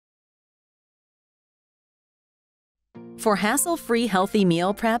For hassle-free healthy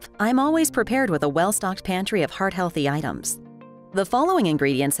meal prep, I'm always prepared with a well-stocked pantry of heart-healthy items. The following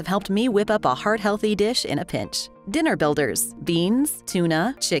ingredients have helped me whip up a heart-healthy dish in a pinch. Dinner builders: beans,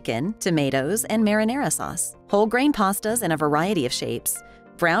 tuna, chicken, tomatoes, and marinara sauce. Whole grain pastas in a variety of shapes.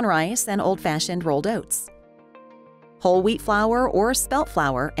 Brown rice and old-fashioned rolled oats. Whole wheat flour or spelt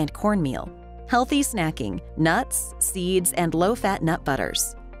flour and cornmeal. Healthy snacking: nuts, seeds, and low-fat nut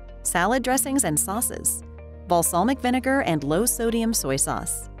butters. Salad dressings and sauces. Balsamic vinegar and low-sodium soy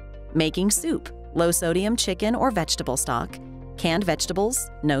sauce. Making soup: low-sodium chicken or vegetable stock. Canned vegetables,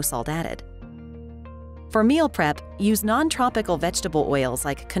 no salt added. For meal prep, use non-tropical vegetable oils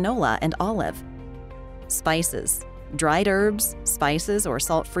like canola and olive. Spices: dried herbs, spices, or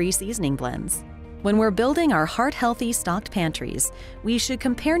salt-free seasoning blends. When we're building our heart-healthy stocked pantries, we should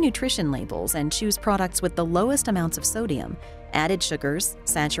compare nutrition labels and choose products with the lowest amounts of sodium, added sugars,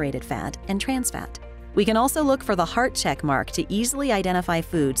 saturated fat, and trans fat. We can also look for the heart check mark to easily identify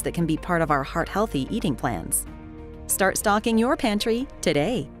foods that can be part of our heart-healthy eating plans. Start stocking your pantry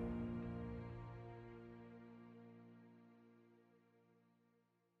today.